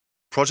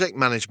Project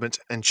Management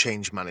and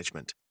Change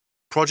Management.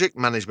 Project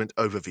Management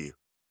Overview.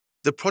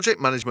 The Project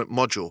Management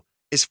module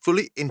is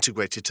fully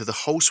integrated to the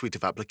whole suite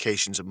of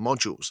applications and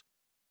modules.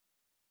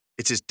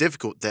 It is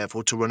difficult,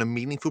 therefore, to run a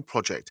meaningful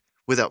project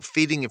without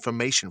feeding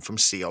information from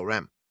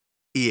CRM,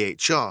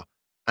 EHR,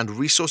 and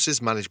resources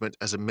management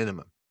as a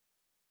minimum.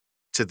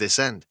 To this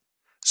end,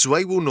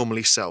 Zway will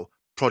normally sell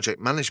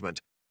Project Management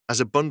as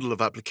a bundle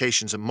of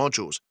applications and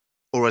modules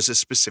or as a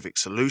specific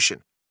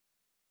solution.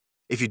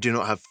 If you do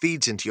not have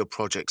feeds into your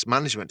project's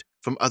management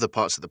from other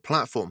parts of the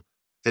platform,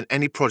 then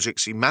any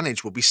projects you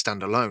manage will be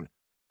standalone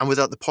and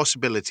without the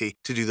possibility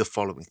to do the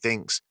following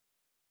things.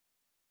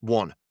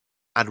 1.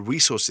 Add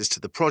resources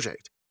to the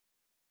project.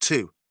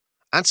 2.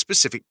 Add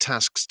specific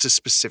tasks to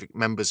specific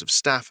members of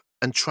staff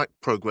and track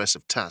progress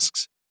of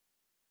tasks.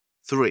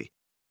 3.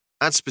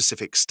 Add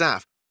specific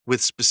staff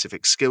with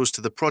specific skills to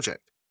the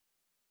project.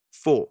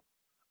 4.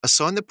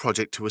 Assign the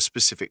project to a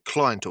specific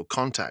client or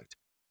contact.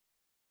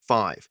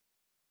 5.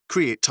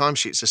 Create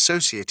timesheets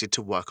associated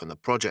to work on the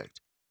project.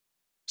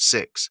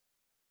 6.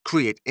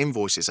 Create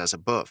invoices as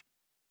above.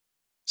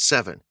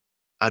 7.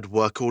 Add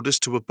work orders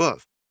to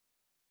above.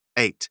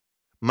 8.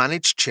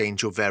 Manage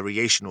change or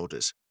variation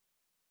orders.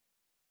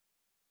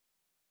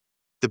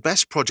 The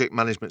best project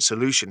management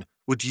solution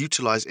would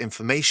utilize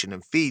information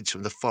and feeds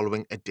from the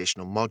following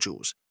additional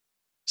modules: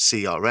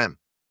 CRM,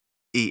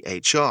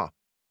 EHR,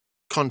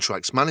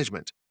 Contracts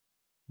Management,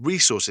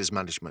 Resources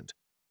Management.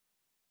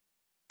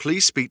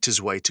 Please speak to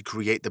Zway to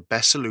create the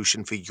best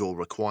solution for your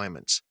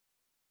requirements.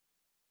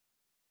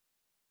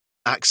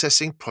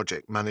 Accessing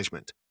Project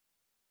Management.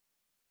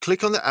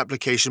 Click on the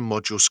application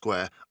module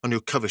square on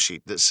your cover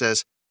sheet that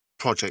says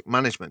Project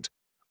Management,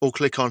 or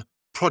click on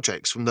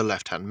Projects from the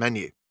left-hand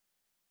menu.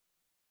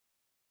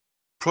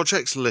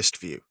 Projects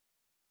List View.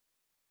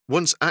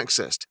 Once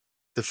accessed,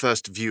 the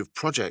first view of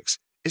projects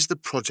is the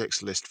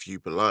Projects List view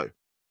below.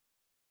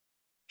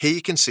 Here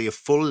you can see a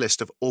full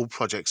list of all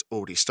projects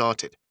already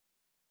started.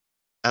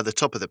 At the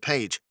top of the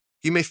page,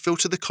 you may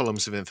filter the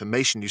columns of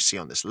information you see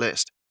on this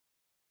list.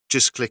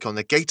 Just click on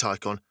the gate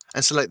icon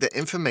and select the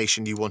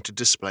information you want to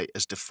display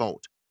as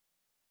default.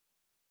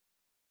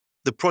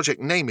 The project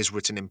name is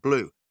written in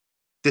blue.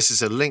 This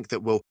is a link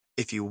that will,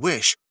 if you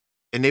wish,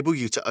 enable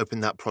you to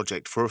open that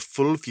project for a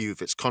full view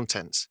of its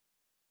contents.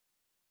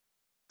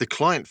 The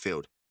client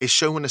field is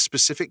shown when a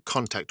specific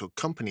contact or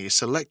company is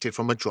selected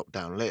from a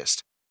drop-down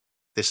list.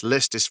 This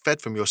list is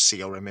fed from your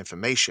CRM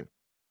information.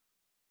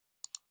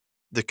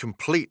 The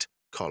Complete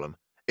column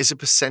is a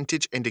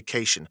percentage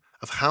indication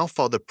of how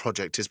far the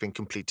project has been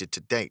completed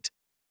to date.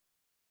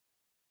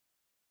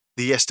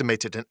 The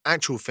estimated and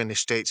actual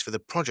finish dates for the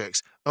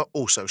projects are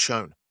also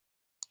shown.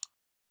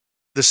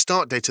 The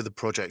start date of the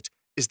project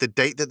is the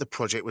date that the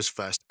project was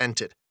first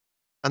entered,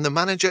 and the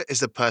manager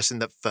is the person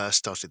that first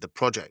started the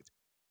project.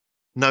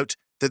 Note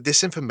that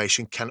this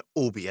information can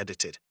all be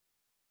edited.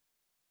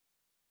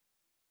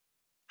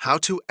 How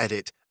to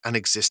edit an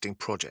existing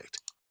project.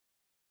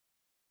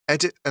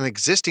 Edit an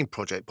existing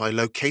project by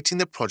locating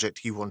the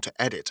project you want to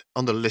edit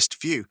on the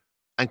list view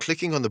and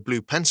clicking on the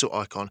blue pencil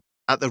icon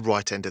at the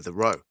right end of the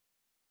row.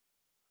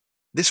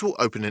 This will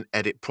open an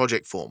Edit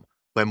Project form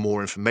where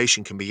more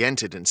information can be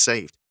entered and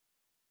saved.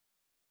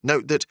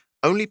 Note that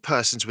only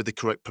persons with the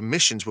correct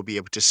permissions will be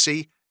able to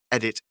see,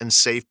 edit, and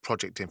save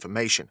project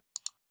information.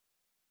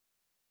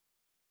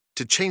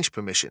 To change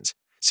permissions,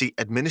 see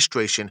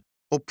Administration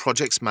or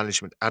Projects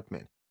Management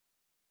Admin.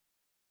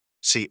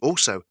 See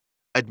also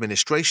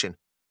Administration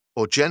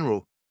or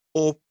General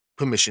or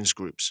Permissions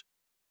Groups.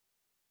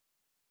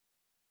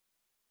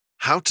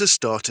 How to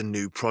start a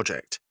new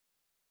project.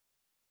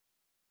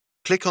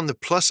 Click on the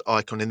plus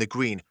icon in the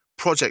green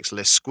Projects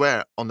List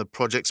square on the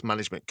Projects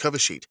Management cover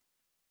sheet,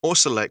 or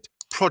select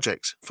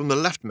Projects from the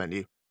left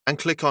menu and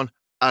click on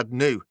Add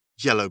New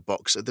yellow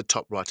box at the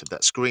top right of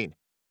that screen.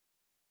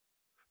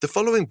 The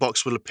following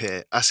box will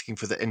appear asking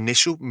for the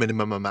initial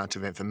minimum amount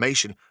of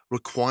information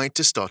required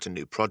to start a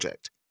new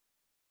project.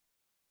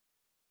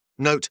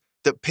 Note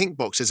that pink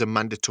boxes are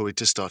mandatory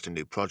to start a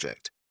new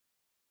project.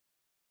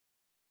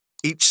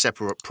 Each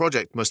separate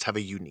project must have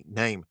a unique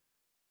name.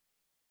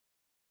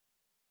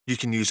 You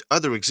can use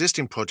other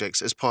existing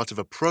projects as part of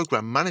a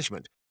program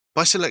management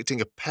by selecting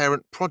a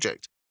parent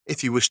project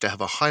if you wish to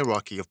have a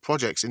hierarchy of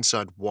projects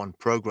inside one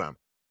program.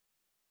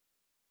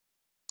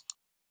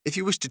 If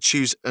you wish to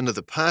choose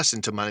another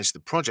person to manage the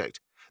project,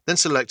 then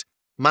select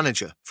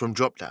Manager from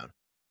drop-down.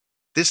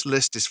 This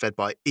list is fed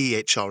by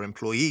EHR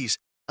employees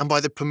and by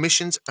the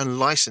permissions and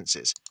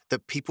licenses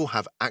that people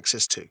have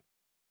access to.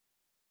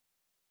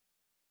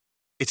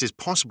 It is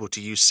possible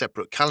to use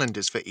separate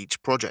calendars for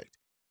each project.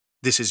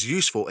 This is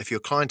useful if your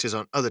client is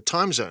on other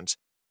time zones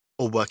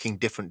or working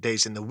different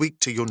days in the week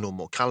to your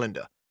normal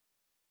calendar.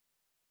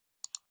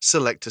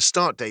 Select a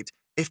start date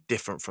if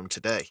different from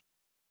today.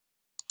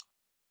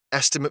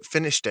 Estimate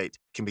finish date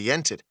can be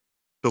entered,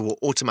 but will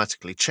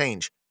automatically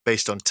change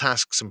based on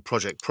tasks and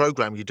project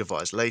program you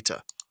devise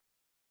later.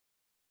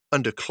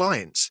 Under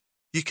Clients,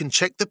 you can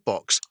check the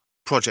box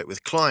Project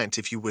with Client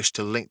if you wish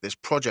to link this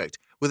project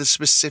with a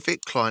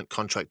specific client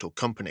contract or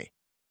company.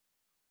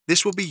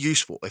 This will be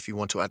useful if you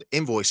want to add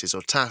invoices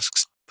or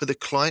tasks for the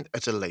client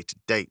at a later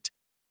date.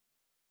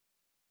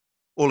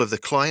 All of the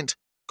client,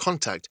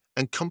 contact,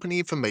 and company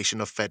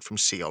information are fed from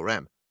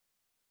CRM.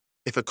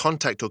 If a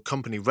contact or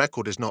company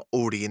record is not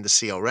already in the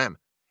CRM,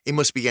 it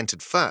must be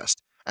entered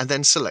first and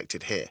then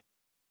selected here.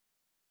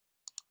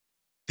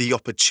 The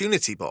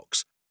opportunity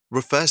box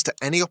refers to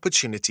any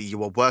opportunity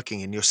you are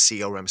working in your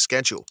CRM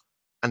schedule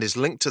and is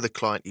linked to the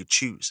client you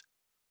choose.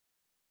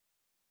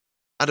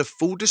 Add a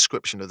full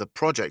description of the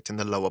project in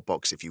the lower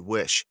box if you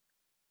wish.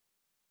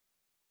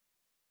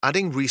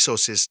 Adding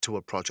resources to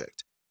a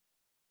project.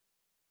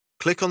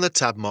 Click on the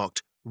tab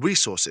marked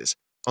Resources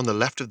on the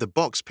left of the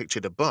box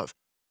pictured above.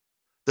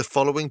 The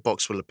following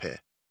box will appear.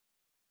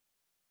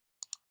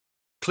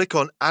 Click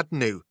on Add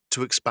New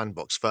to expand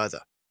box further.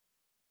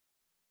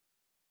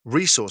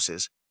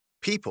 Resources,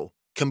 people,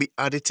 can be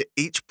added to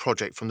each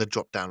project from the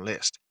drop-down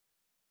list.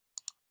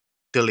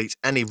 Delete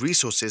any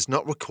resources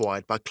not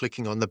required by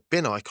clicking on the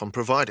bin icon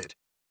provided.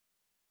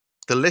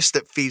 The list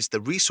that feeds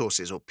the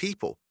resources or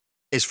people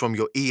is from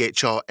your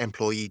EHR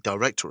employee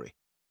directory.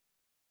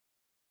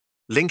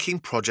 Linking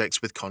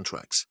projects with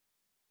contracts.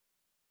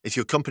 If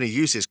your company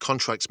uses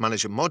Contracts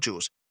Manager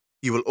modules,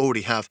 you will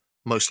already have,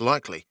 most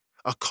likely,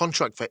 a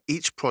contract for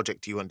each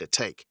project you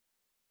undertake.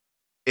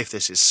 If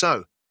this is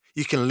so,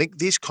 you can link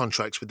these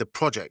contracts with the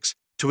projects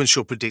to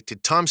ensure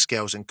predicted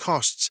timescales and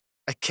costs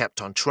are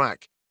kept on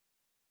track.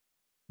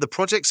 The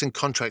Projects and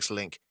Contracts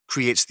link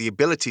creates the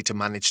ability to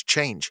manage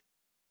change.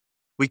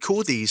 We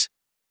call these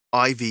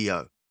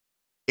IVO,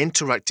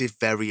 Interactive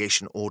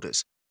Variation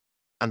Orders,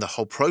 and the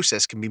whole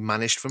process can be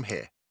managed from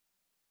here.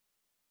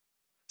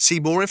 See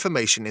more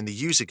information in the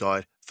user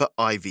guide for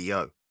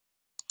IVO.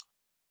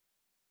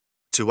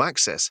 To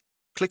access,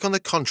 click on the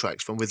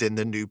contracts from within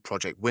the new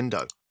project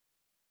window.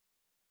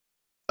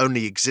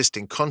 Only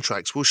existing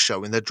contracts will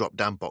show in the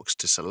drop-down box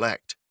to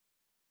select.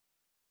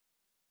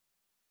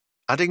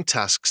 Adding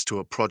tasks to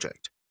a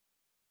project.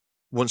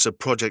 Once a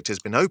project has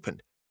been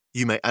opened,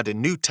 you may add a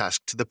new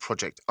task to the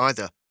project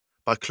either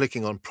by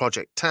clicking on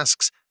Project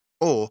Tasks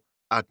or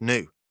Add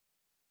New,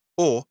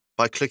 or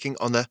by clicking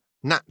on the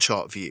NAT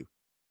chart view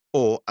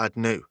or Add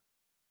New.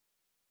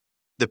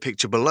 The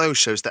picture below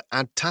shows the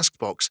Add Task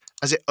box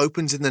as it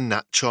opens in the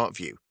NAT chart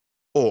view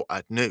or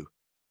Add New.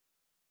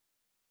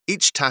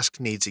 Each task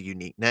needs a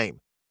unique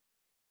name.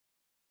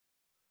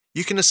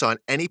 You can assign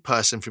any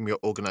person from your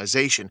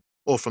organization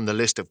or from the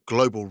list of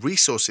global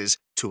resources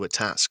to a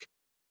task.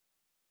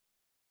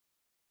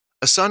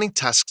 Assigning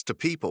tasks to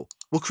people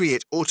will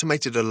create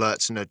automated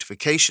alerts and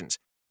notifications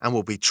and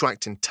will be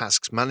tracked in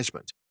Tasks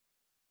Management.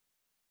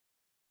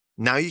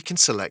 Now you can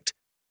select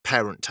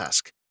Parent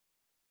Task.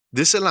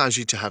 This allows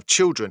you to have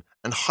children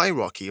and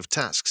hierarchy of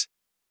tasks.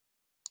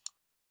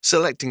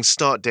 Selecting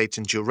Start Date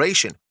and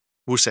Duration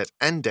will set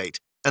End Date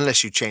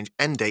unless you change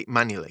End Date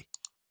manually.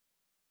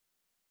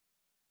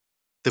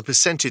 The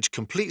percentage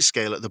complete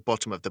scale at the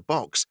bottom of the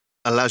box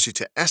allows you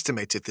to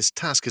estimate if this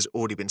task has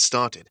already been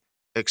started,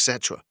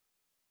 etc.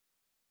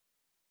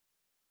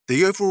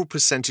 The overall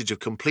percentage of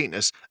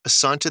completeness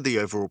assigned to the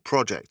overall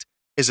project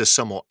is a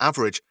sum or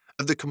average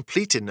of the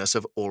completedness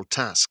of all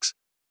tasks.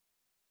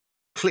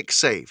 Click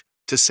Save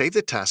to save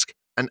the task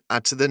and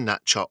add to the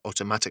NAT chart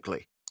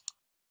automatically.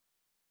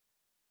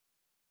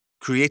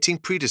 Creating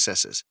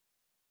predecessors.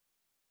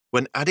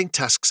 When adding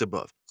tasks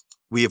above,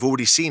 we have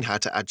already seen how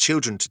to add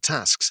children to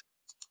tasks.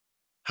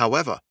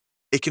 However,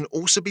 it can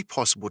also be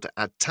possible to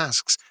add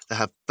tasks that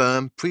have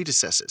firm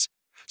predecessors,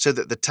 so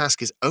that the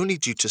task is only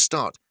due to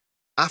start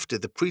after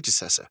the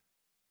predecessor.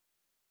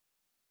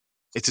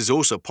 It is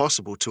also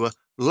possible to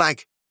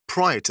lag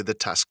prior to the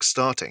task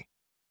starting.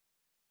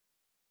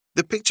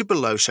 The picture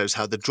below shows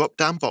how the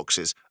drop-down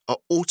boxes are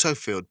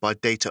auto-filled by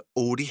data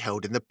already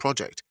held in the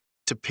project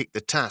to pick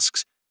the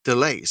tasks,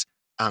 delays,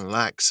 and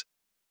lags.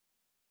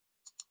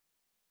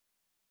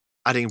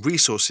 Adding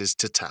resources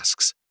to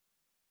tasks.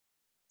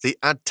 The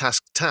Add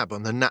Task tab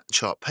on the NAT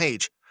chart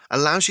page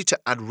allows you to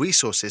add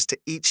resources to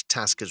each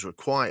task as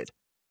required.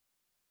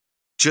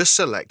 Just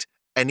select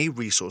any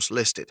resource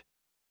listed.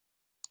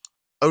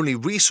 Only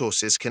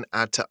resources can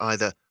add to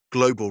either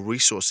Global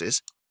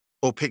Resources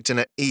or picked in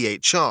an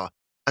EHR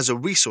as a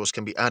resource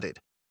can be added.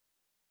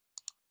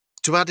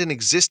 To add an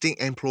existing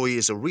employee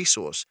as a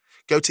resource,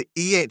 go to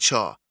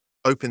EHR,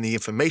 open the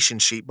information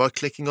sheet by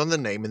clicking on the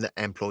name in the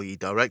employee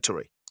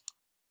directory.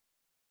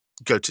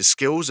 Go to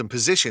Skills and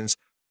Positions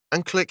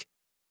and click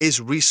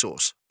Is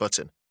Resource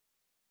button.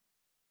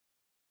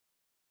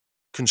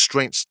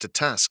 Constraints to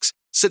tasks,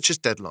 such as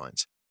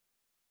deadlines.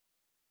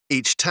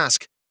 Each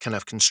task can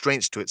have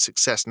constraints to its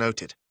success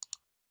noted.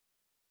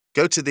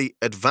 Go to the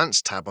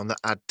Advanced tab on the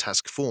Add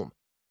Task form.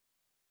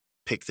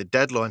 Pick the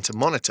deadline to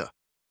monitor.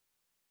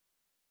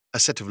 A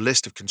set of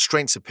list of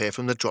constraints appear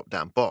from the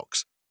drop-down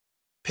box.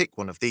 Pick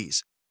one of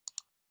these.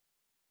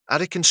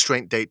 Add a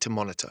constraint date to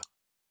monitor.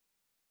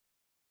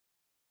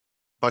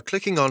 By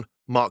clicking on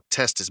Mark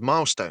Test as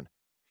Milestone,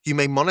 you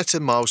may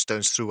monitor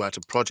milestones throughout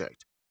a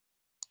project.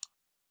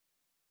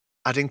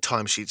 Adding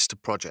timesheets to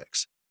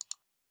projects.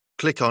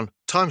 Click on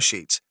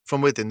Timesheets from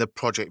within the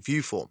project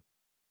view form.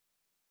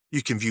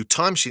 You can view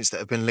timesheets that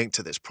have been linked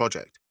to this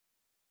project.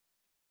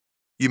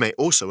 You may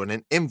also run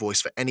an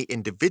invoice for any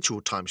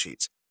individual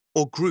timesheets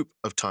or group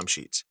of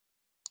timesheets.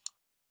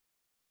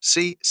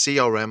 See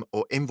CRM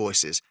or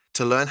invoices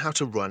to learn how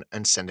to run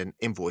and send an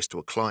invoice to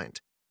a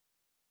client.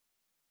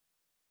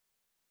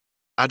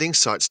 Adding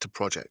sites to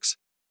projects.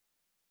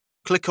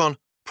 Click on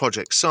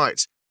Project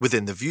Sites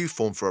within the view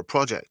form for a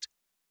project.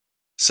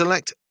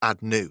 Select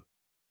Add New.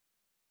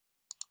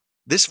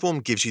 This form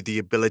gives you the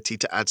ability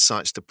to add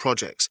sites to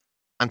projects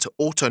and to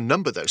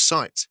auto-number those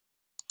sites.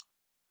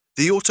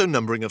 The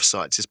auto-numbering of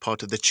sites is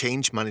part of the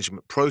change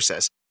management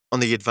process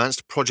on the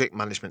advanced project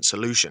management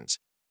solutions.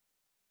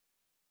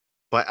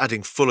 By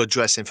adding full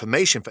address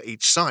information for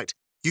each site,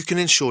 you can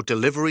ensure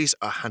deliveries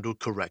are handled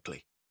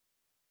correctly.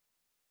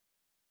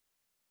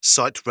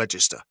 Site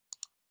Register.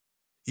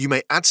 You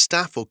may add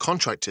staff or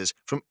contractors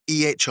from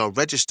EHR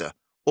Register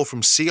or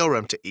from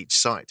CRM to each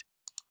site.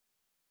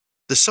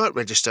 The Site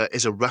Register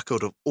is a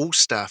record of all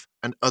staff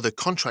and other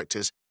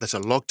contractors that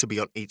are logged to be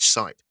on each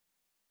site.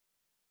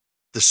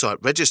 The Site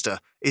Register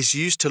is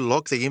used to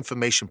log the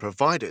information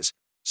providers,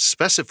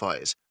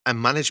 specifiers, and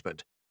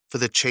management for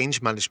the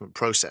change management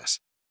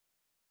process.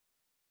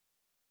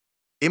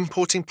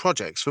 Importing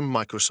projects from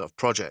Microsoft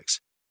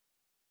Projects.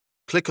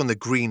 Click on the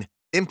green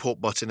Import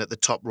button at the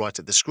top right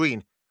of the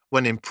screen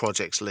when in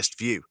Projects List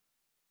view.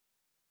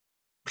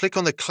 Click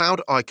on the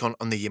cloud icon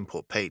on the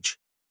import page.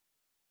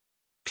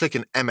 Click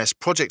an MS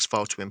Projects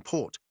file to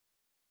import.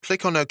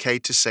 Click on OK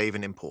to save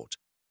and import.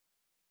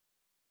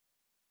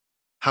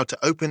 How to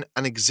open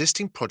an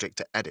existing project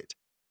to edit.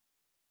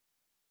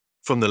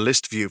 From the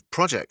list view of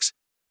projects,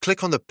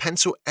 click on the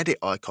pencil edit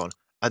icon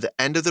at the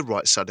end of the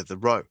right side of the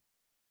row.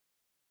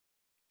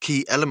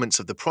 Key elements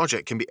of the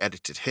project can be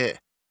edited here.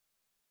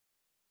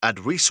 Add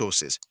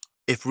resources,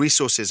 if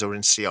resources are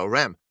in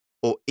CRM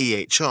or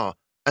EHR,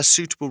 as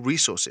suitable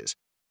resources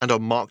and are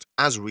marked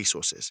as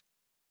resources.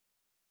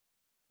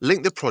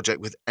 Link the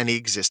project with any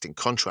existing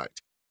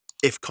contract.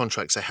 If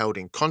contracts are held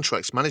in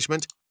contracts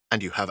management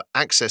and you have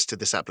access to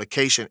this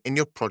application in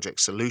your project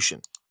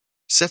solution.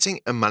 Setting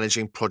and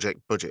managing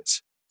project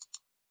budgets.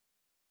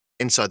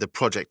 Inside the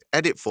project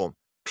edit form,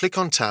 click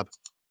on tab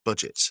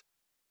Budgets.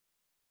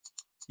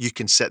 You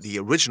can set the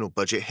original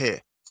budget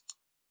here.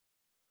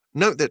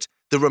 Note that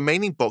the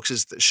remaining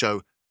boxes that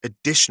show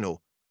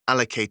additional,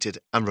 allocated,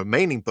 and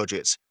remaining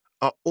budgets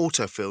are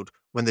auto-filled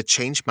when the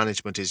change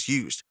management is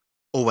used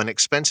or when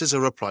expenses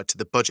are applied to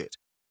the budget.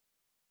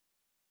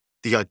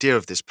 The idea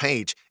of this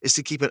page is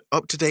to keep an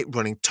up-to-date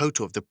running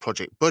total of the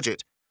project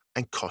budget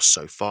and costs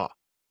so far.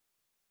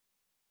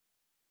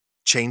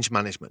 Change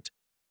management.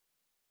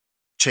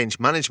 Change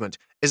management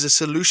is a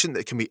solution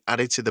that can be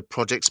added to the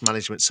project's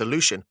management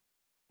solution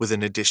with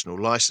an additional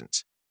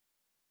license.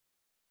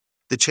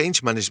 The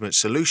change management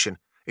solution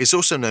is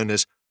also known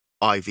as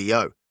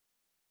IVO,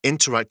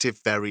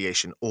 Interactive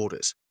Variation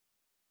Orders.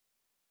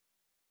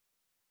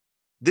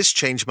 This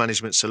change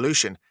management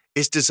solution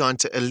is designed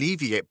to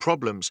alleviate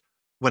problems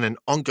when an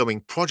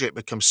ongoing project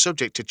becomes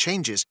subject to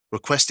changes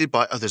requested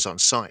by others on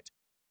site.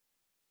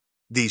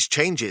 These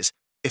changes,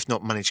 if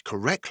not managed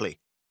correctly,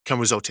 can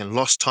result in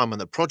lost time on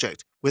the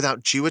project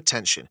without due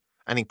attention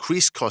and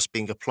increased costs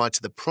being applied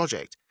to the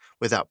project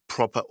without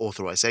proper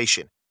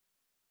authorization.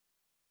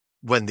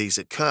 When these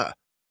occur,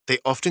 they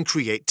often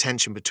create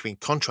tension between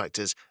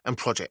contractors and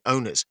project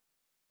owners,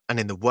 and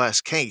in the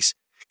worst case,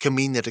 can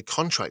mean that a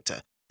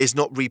contractor is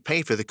not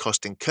repaid for the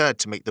cost incurred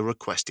to make the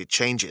requested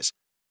changes.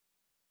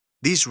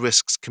 These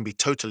risks can be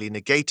totally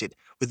negated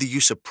with the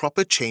use of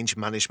proper change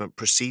management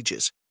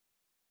procedures.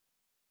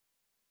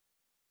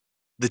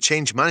 The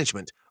change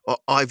management or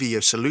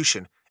IVO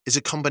solution is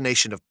a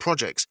combination of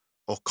projects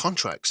or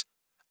contracts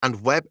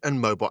and web and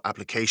mobile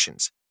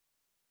applications.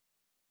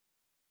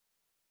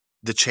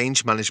 The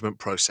change management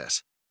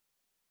process.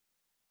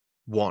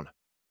 1.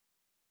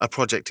 A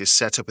project is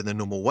set up in the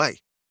normal way.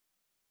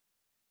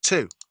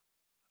 2.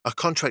 A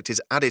contract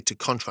is added to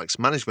contracts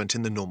management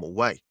in the normal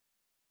way.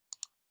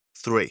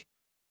 3.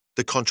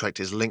 The contract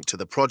is linked to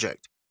the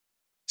project.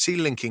 See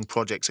linking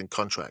projects and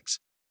contracts.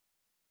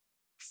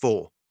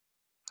 4.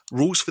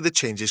 Rules for the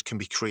changes can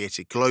be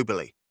created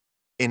globally,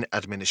 in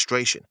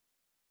administration.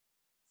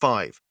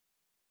 5.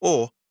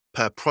 Or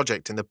per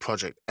project in the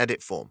project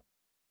edit form.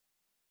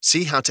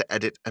 See how to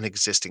edit an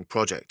existing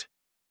project.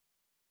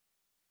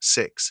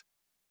 6.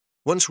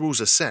 Once rules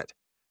are set,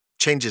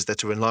 changes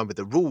that are in line with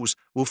the rules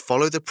will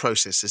follow the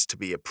processes to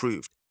be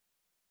approved.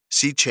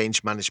 See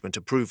change management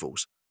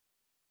approvals.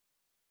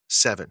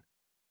 7.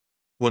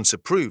 Once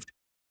approved,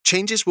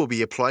 changes will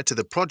be applied to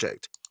the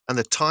project and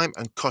the time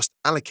and cost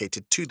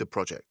allocated to the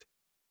project.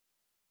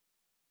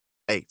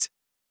 8.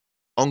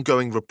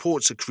 Ongoing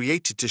reports are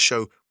created to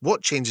show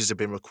what changes have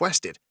been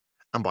requested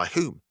and by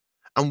whom,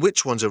 and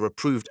which ones are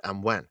approved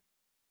and when.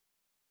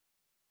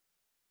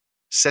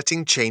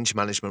 Setting change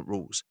management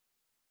rules.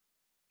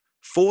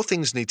 4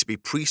 things need to be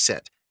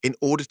preset in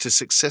order to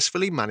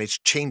successfully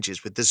manage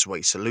changes with the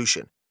Zway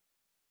solution.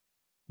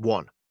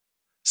 1.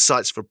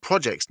 Sites for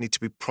projects need to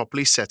be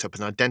properly set up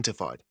and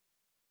identified.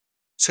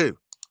 2.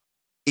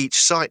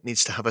 Each site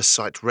needs to have a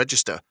site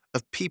register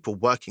of people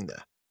working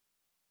there.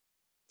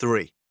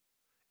 3.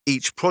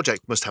 Each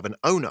project must have an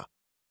owner,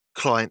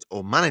 client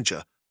or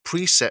manager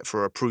preset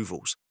for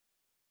approvals.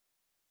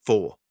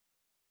 4.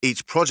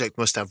 Each project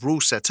must have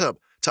rules set up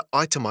to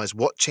itemize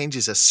what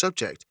changes are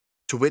subject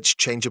to which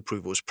change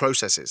approvals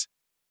processes.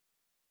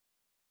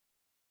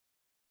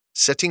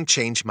 Setting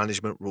change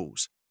management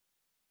rules.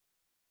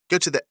 Go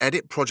to the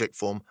Edit Project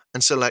form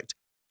and select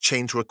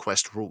Change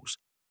Request Rules.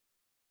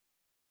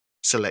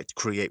 Select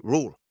Create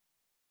Rule.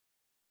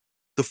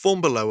 The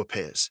form below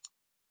appears.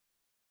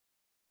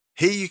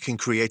 Here you can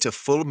create a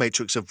full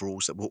matrix of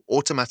rules that will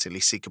automatically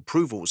seek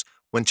approvals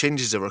when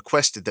changes are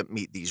requested that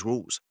meet these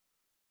rules.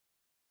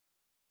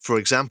 For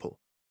example,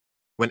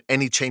 when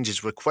any change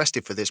is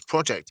requested for this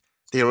project,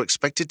 they are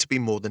expected to be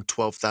more than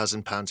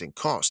 £12,000 in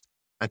cost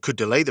and could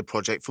delay the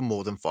project for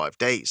more than 5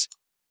 days.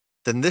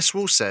 Then this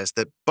rule says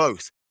that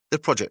both the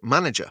project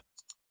manager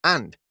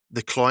and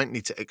the client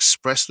need to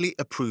expressly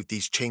approve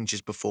these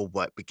changes before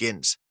work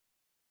begins.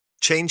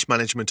 Change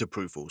management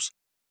approvals.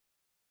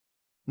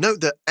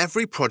 Note that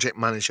every project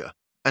manager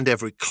and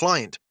every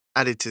client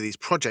added to these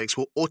projects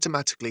will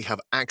automatically have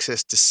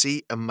access to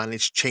see and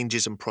manage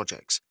changes and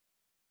projects.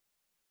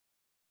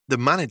 The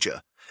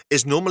manager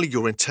is normally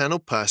your internal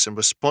person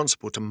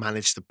responsible to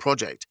manage the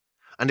project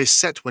and is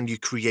set when you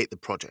create the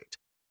project.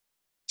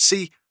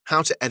 See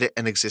how to edit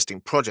an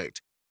existing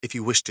project if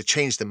you wish to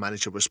change the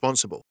manager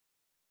responsible.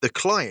 The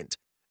client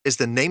is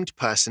the named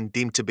person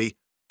deemed to be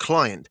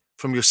client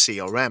from your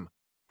CRM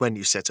when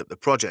you set up the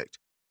project.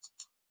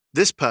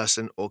 This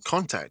person or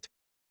contact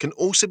can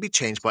also be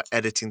changed by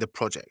editing the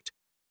project.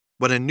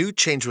 When a new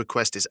change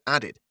request is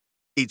added,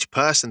 each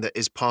person that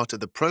is part of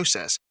the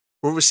process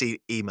will receive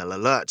email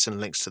alerts and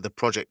links to the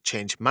project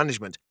change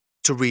management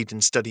to read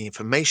and study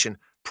information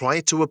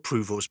prior to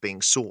approvals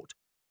being sought.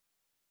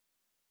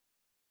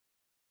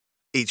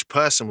 Each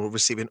person will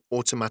receive an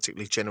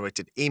automatically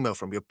generated email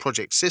from your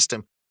project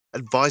system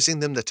advising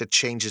them that a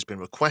change has been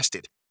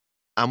requested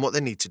and what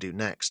they need to do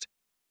next.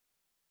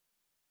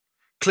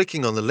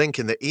 Clicking on the link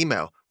in the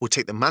email will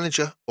take the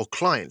manager or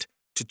client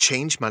to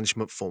Change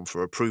Management Form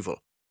for approval.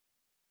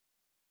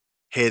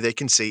 Here they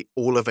can see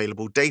all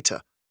available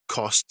data,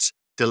 costs,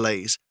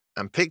 delays,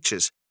 and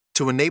pictures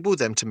to enable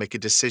them to make a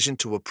decision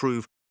to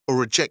approve or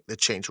reject the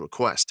change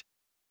request.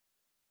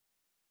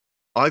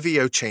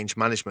 IVO Change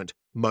Management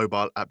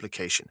Mobile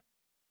Application.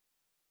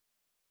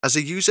 As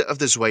a user of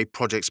the Zway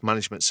Projects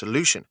Management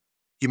solution,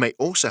 you may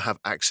also have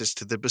access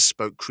to the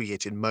bespoke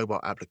created mobile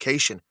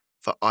application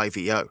for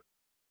IVO,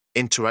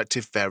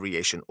 Interactive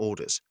Variation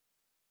Orders.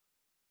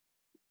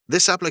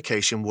 This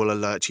application will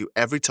alert you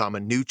every time a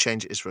new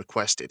change is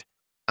requested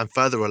and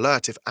further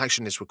alert if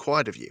action is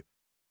required of you.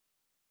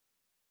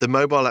 The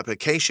mobile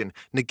application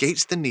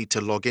negates the need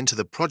to log into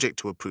the project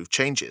to approve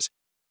changes.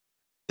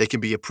 They can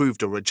be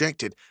approved or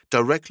rejected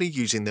directly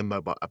using the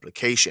mobile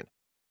application.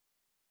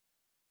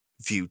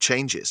 View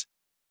changes.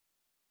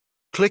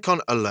 Click on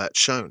Alert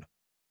Shown.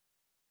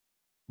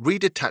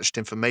 Read attached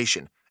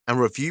information and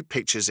review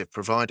pictures if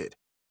provided.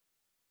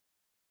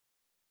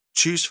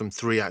 Choose from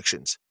 3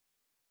 actions.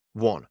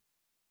 1.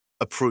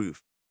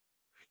 Approve.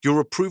 Your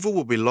approval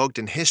will be logged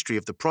in history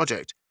of the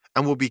project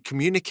and will be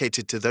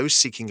communicated to those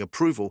seeking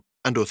approval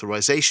and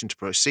authorization to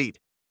proceed.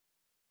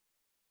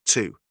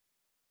 2.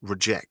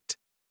 Reject.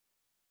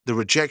 The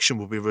rejection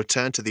will be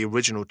returned to the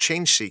original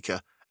change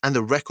seeker and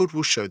the record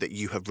will show that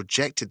you have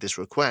rejected this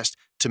request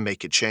to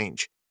make a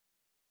change.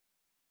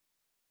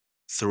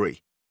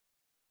 3.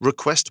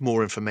 Request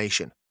more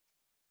information.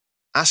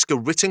 Ask a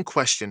written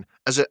question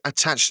as an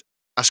attached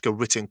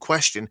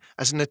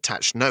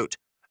note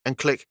and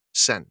click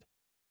Send.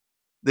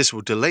 This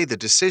will delay the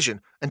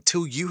decision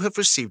until you have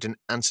received an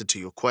answer to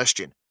your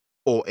question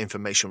or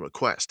information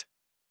request.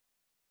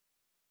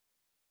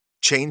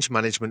 Change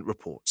Management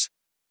Reports.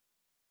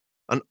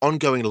 An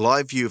ongoing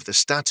live view of the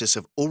status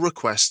of all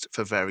requests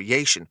for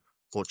variation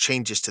or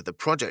changes to the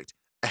project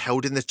are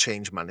held in the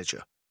Change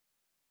Manager.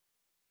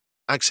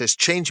 Access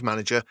Change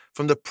Manager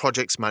from the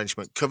Projects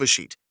Management cover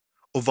sheet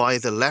or via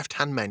the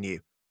left-hand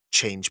menu,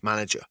 Change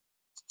Manager.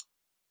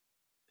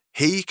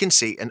 Here you can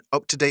see an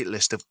up-to-date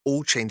list of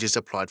all changes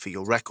applied for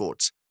your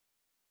records.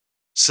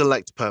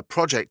 Select per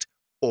project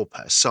or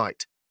per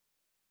site.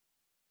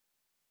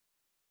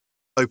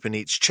 Open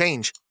each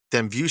change,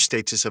 then view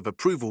status of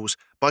approvals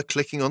by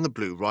clicking on the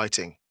blue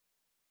writing.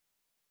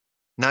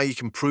 Now you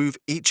can prove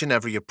each and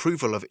every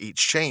approval of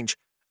each change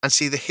and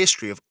see the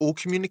history of all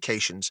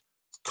communications,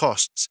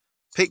 costs,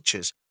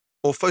 pictures,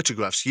 or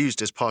photographs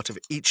used as part of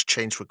each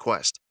change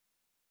request.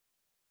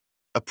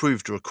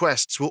 Approved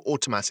requests will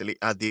automatically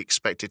add the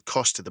expected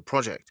cost to the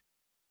project.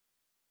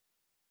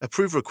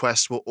 Approved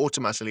requests will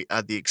automatically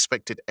add the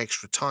expected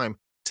extra time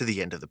to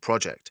the end of the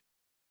project.